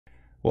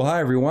Well,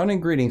 hi everyone,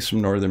 and greetings from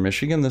Northern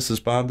Michigan. This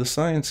is Bob the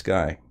Science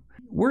Guy.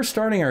 We're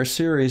starting our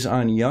series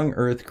on Young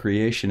Earth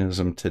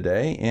Creationism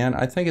today, and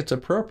I think it's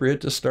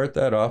appropriate to start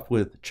that off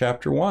with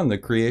Chapter 1, The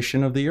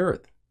Creation of the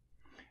Earth.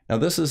 Now,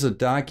 this is a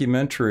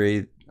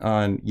documentary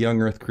on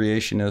Young Earth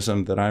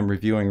Creationism that I'm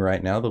reviewing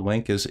right now. The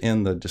link is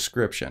in the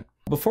description.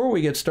 Before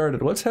we get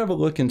started, let's have a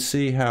look and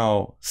see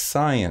how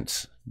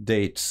science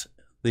dates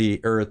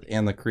the Earth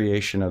and the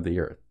creation of the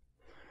Earth.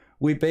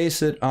 We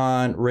base it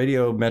on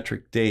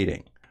radiometric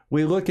dating.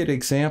 We look at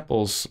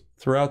examples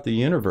throughout the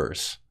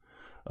universe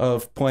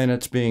of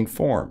planets being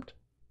formed.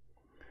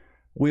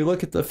 We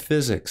look at the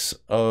physics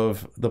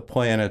of the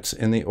planets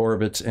and the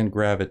orbits and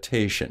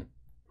gravitation.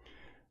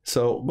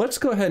 So let's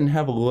go ahead and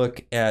have a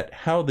look at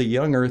how the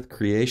young Earth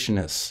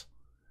creationists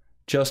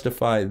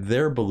justify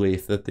their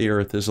belief that the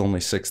Earth is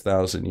only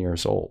 6,000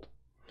 years old.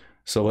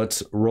 So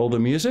let's roll the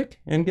music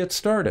and get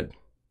started.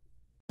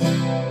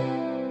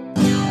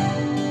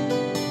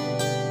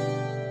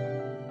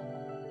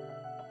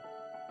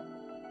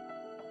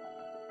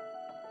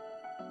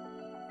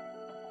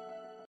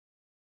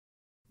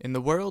 In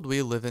the world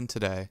we live in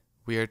today,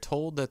 we are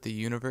told that the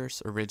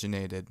universe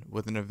originated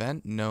with an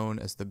event known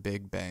as the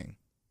Big Bang.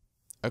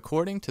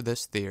 According to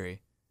this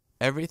theory,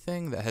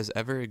 everything that has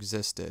ever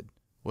existed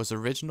was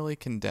originally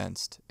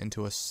condensed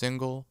into a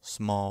single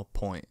small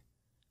point.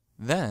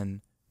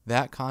 Then,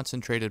 that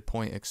concentrated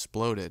point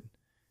exploded,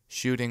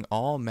 shooting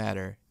all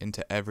matter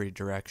into every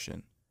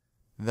direction,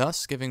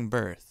 thus giving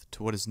birth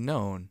to what is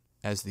known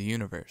as the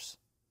universe.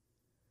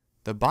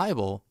 The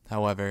Bible,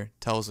 however,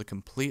 tells a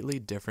completely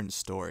different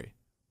story.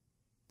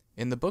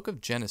 In the book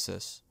of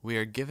Genesis, we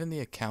are given the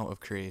account of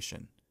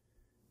creation.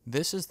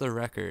 This is the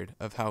record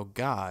of how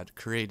God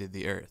created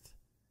the earth.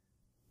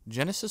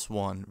 Genesis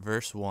 1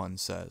 verse 1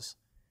 says,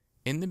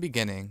 "In the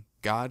beginning,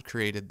 God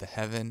created the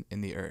heaven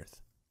and the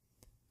earth."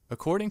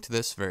 According to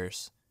this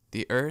verse,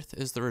 the earth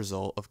is the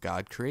result of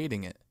God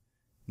creating it,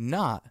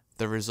 not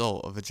the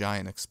result of a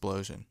giant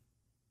explosion.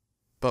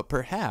 But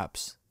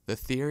perhaps the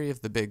theory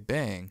of the Big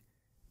Bang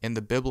and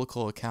the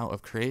biblical account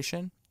of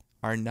creation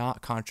are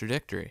not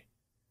contradictory.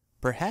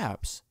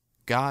 Perhaps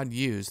God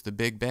used the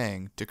Big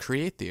Bang to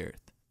create the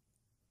earth.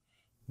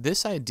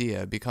 This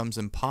idea becomes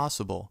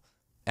impossible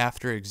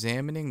after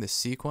examining the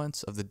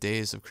sequence of the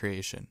days of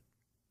creation.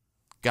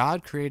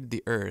 God created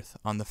the earth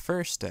on the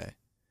first day.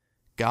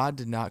 God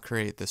did not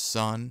create the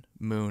sun,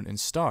 moon, and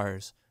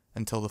stars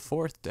until the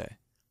fourth day.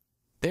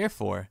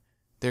 Therefore,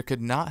 there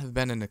could not have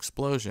been an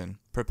explosion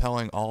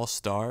propelling all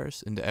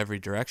stars into every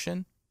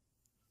direction,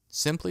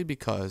 simply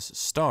because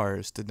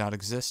stars did not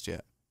exist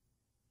yet.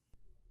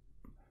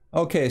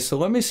 Okay, so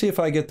let me see if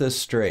I get this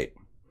straight.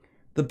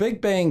 The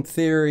Big Bang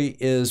Theory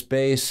is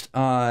based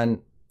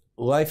on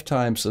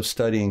lifetimes of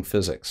studying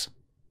physics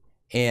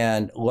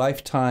and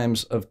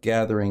lifetimes of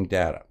gathering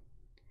data.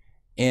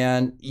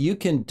 And you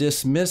can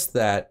dismiss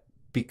that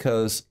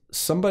because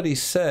somebody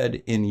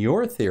said in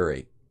your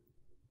theory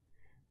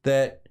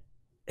that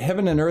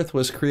heaven and earth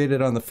was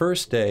created on the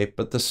first day,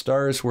 but the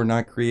stars were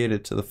not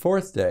created to the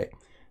fourth day.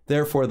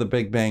 Therefore, the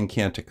Big Bang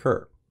can't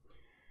occur.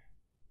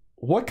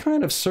 What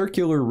kind of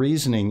circular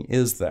reasoning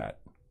is that?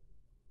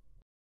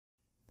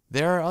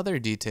 There are other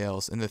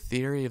details in the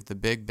theory of the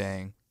Big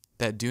Bang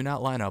that do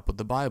not line up with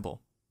the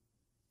Bible.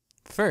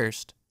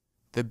 First,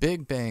 the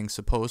Big Bang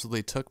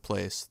supposedly took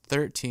place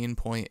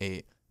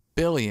 13.8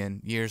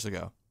 billion years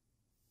ago.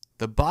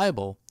 The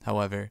Bible,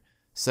 however,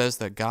 says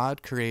that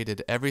God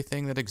created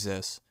everything that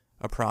exists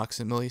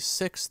approximately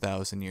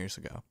 6,000 years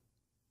ago.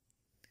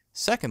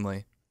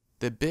 Secondly,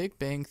 the Big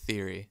Bang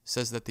Theory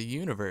says that the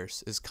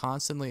universe is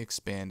constantly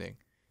expanding,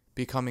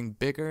 becoming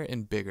bigger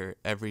and bigger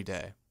every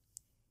day.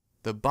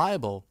 The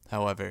Bible,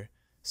 however,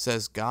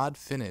 says God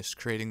finished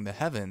creating the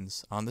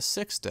heavens on the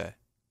sixth day.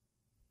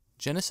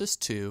 Genesis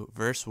 2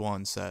 verse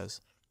 1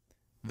 says,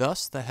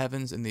 "Thus the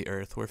heavens and the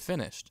earth were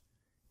finished,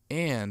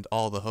 and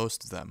all the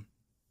host of them."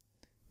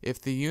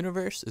 If the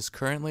universe is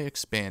currently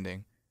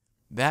expanding,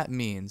 that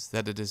means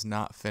that it is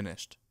not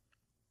finished.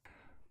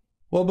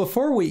 Well,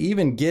 before we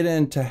even get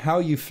into how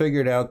you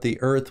figured out the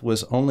Earth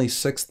was only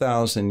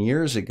 6,000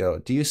 years ago,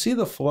 do you see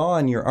the flaw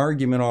in your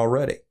argument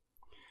already?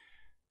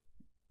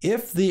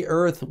 If the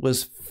Earth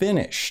was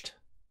finished,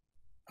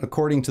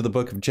 according to the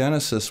book of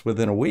Genesis,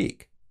 within a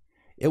week,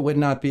 it would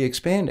not be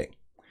expanding.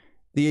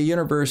 The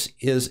universe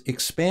is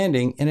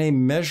expanding in a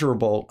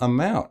measurable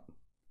amount.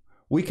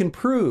 We can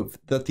prove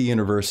that the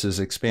universe is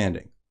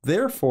expanding.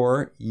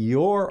 Therefore,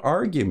 your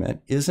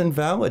argument is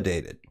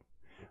invalidated.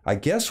 I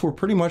guess we're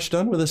pretty much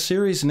done with the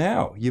series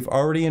now. You've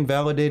already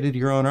invalidated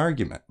your own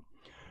argument.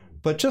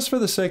 But just for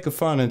the sake of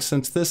fun, and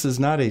since this is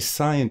not a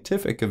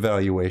scientific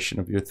evaluation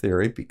of your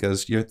theory,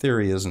 because your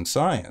theory isn't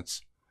science,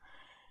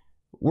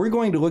 we're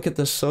going to look at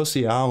the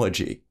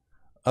sociology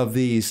of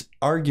these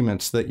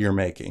arguments that you're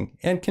making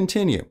and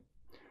continue.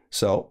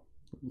 So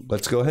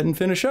let's go ahead and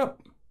finish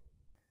up.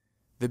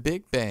 The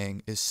Big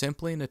Bang is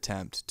simply an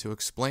attempt to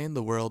explain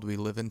the world we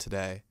live in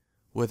today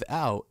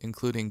without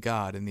including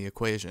God in the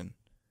equation.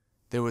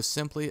 There was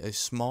simply a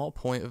small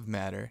point of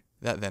matter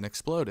that then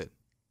exploded.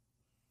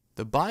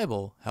 The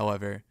Bible,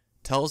 however,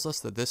 tells us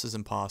that this is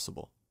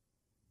impossible.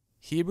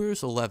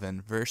 Hebrews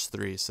 11 verse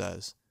 3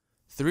 says,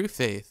 "Through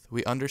faith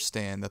we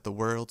understand that the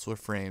worlds were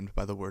framed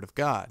by the word of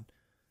God,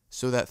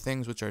 so that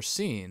things which are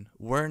seen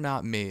were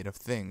not made of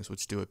things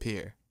which do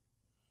appear."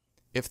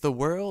 If the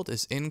world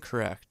is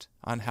incorrect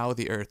on how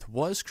the earth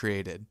was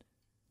created,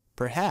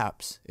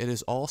 perhaps it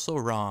is also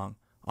wrong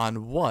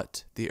on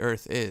what the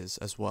earth is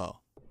as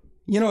well.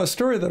 You know, a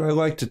story that I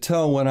like to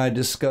tell when I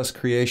discuss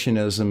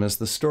creationism is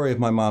the story of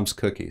my mom's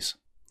cookies.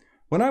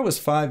 When I was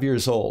 5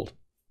 years old,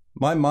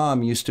 my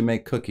mom used to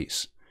make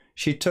cookies.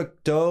 She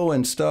took dough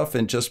and stuff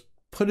and just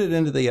put it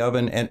into the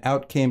oven, and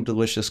out came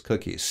delicious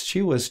cookies.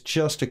 She was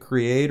just a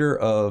creator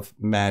of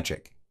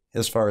magic,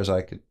 as far as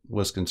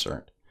was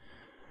concerned.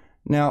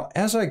 Now,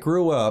 as I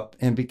grew up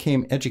and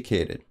became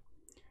educated,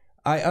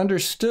 I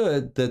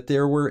understood that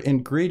there were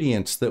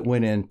ingredients that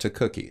went into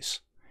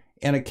cookies,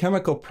 and a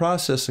chemical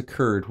process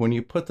occurred when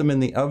you put them in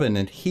the oven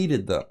and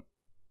heated them.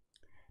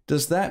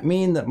 Does that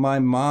mean that my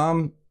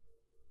mom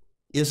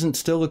isn't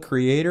still a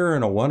creator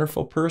and a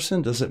wonderful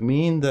person? Does it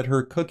mean that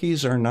her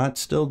cookies are not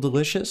still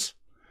delicious?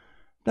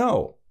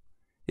 No.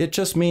 It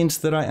just means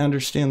that I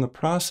understand the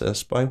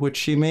process by which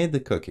she made the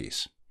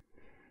cookies.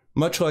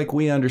 Much like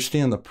we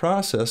understand the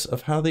process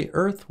of how the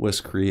earth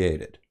was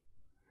created.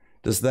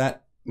 Does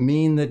that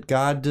mean that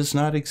God does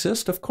not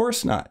exist? Of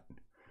course not.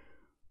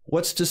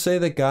 What's to say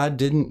that God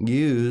didn't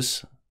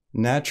use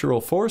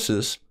natural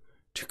forces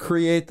to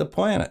create the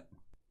planet?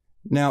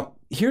 Now,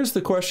 here's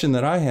the question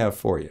that I have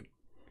for you.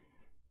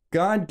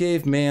 God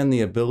gave man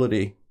the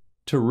ability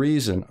to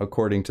reason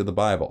according to the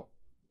Bible.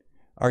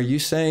 Are you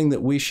saying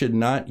that we should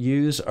not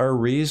use our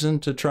reason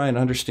to try and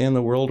understand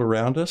the world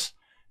around us?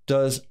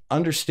 Does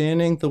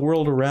understanding the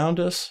world around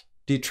us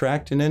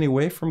detract in any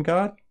way from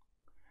God?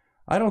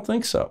 I don't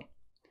think so.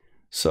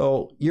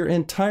 So your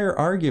entire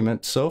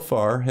argument so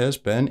far has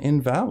been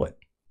invalid.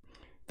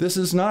 This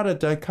is not a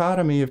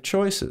dichotomy of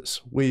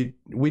choices. We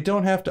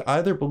don't have to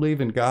either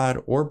believe in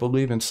God or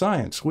believe in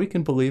science. We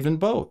can believe in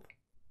both.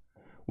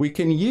 We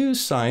can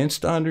use science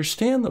to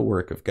understand the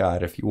work of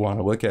God, if you want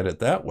to look at it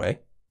that way.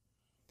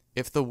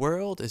 If the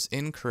world is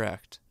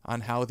incorrect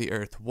on how the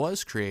earth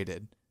was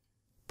created,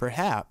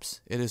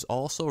 perhaps it is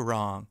also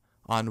wrong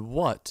on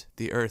what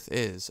the earth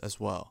is as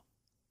well.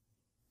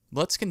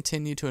 Let's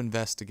continue to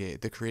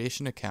investigate the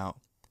creation account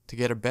to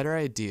get a better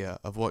idea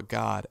of what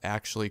God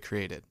actually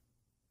created.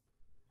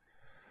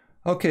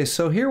 Okay,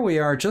 so here we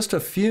are just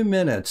a few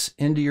minutes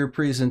into your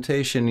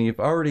presentation, and you've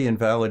already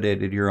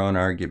invalidated your own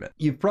argument.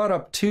 You've brought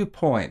up 2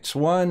 points.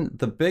 One,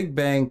 the Big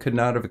Bang could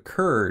not have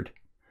occurred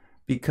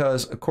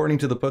because, according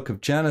to the book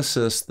of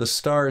Genesis, the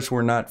stars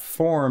were not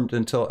formed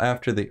until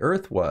after the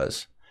earth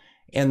was,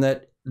 and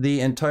that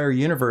the entire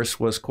universe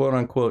was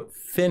quote-unquote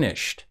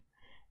finished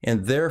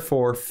and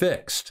therefore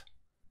fixed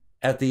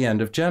at the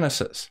end of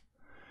Genesis.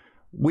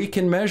 We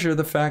can measure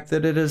the fact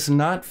that it is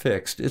not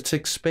fixed, it's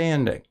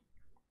expanding.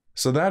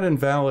 So that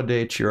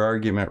invalidates your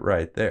argument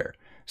right there.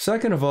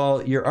 Second of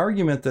all, your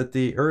argument that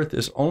the earth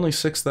is only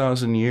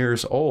 6,000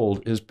 years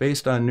old is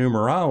based on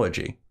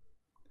numerology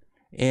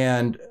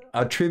and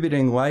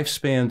attributing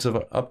lifespans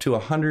of up to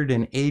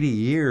 180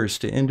 years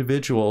to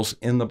individuals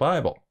in the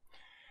Bible.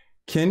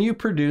 Can you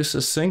produce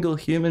a single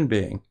human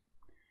being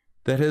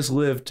that has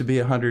lived to be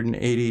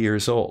 180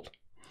 years old?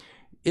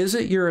 Is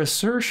it your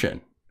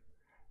assertion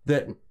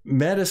that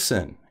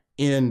medicine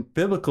in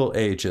biblical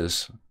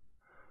ages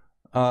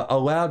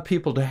allowed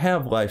people to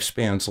have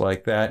lifespans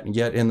like that, and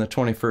yet in the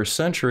 21st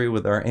century,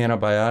 with our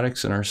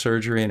antibiotics and our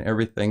surgery and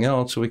everything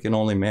else, we can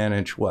only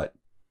manage, what,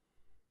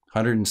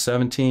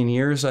 117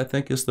 years, I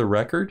think, is the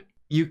record?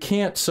 You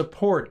can't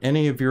support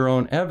any of your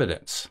own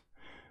evidence.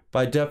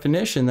 By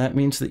definition, that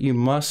means that you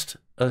must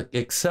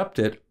accept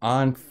it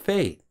on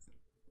faith.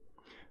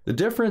 The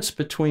difference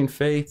between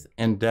faith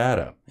and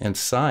data and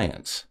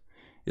science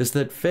is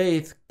that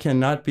faith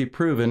cannot be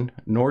proven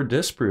nor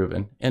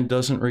disproven and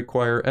doesn't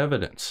require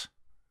evidence.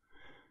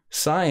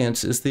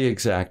 Science is the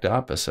exact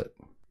opposite.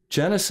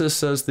 Genesis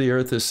says the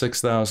earth is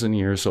 6,000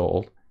 years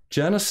old.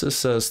 Genesis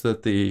says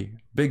that the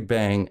Big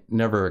Bang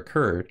never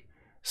occurred.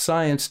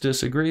 Science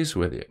disagrees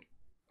with you.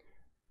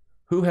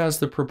 Who has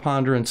the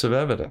preponderance of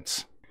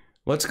evidence?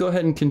 Let's go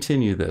ahead and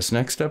continue this.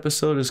 Next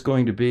episode is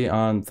going to be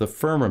on the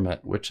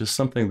firmament, which is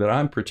something that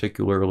I'm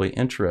particularly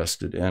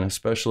interested in,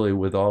 especially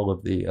with all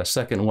of the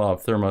second law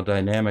of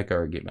thermodynamic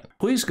argument.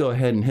 Please go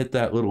ahead and hit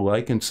that little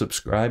like and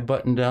subscribe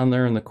button down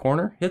there in the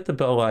corner. Hit the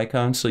bell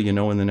icon so you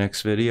know when the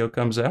next video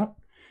comes out.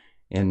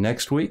 And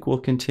next week, we'll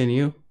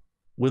continue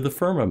with the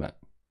firmament.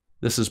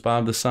 This is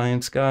Bob the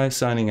Science Guy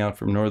signing out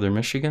from Northern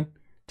Michigan.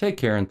 Take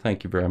care and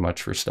thank you very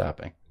much for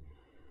stopping.